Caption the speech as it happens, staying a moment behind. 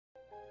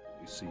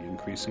We see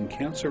increasing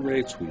cancer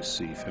rates, we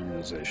see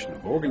feminization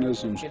of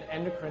organisms. In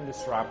endocrine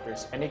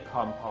disruptors, any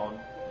compound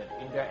that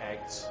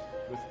interacts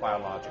with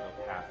biological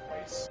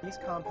pathways. These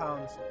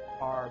compounds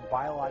are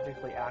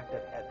biologically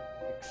active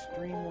at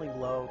extremely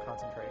low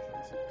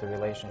concentrations. The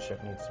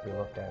relationship needs to be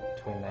looked at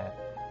between that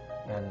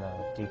and the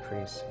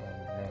decrease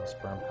in male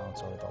sperm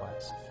counts over the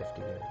last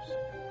 50 years.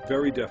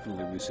 Very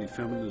definitely we see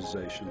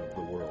feminization of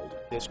the world.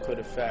 This could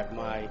affect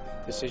my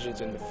decisions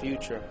in the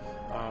future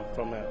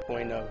from a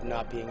point of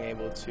not being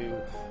able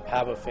to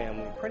have a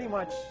family. Pretty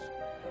much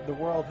the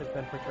world has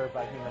been perturbed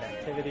by human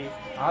activity.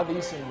 Are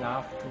these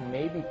enough to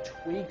maybe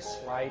tweak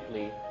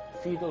slightly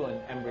fetal and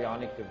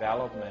embryonic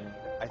development?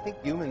 I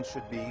think humans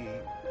should be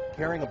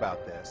caring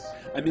about this.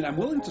 I mean, I'm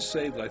willing to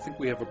say that I think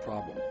we have a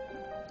problem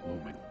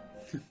looming.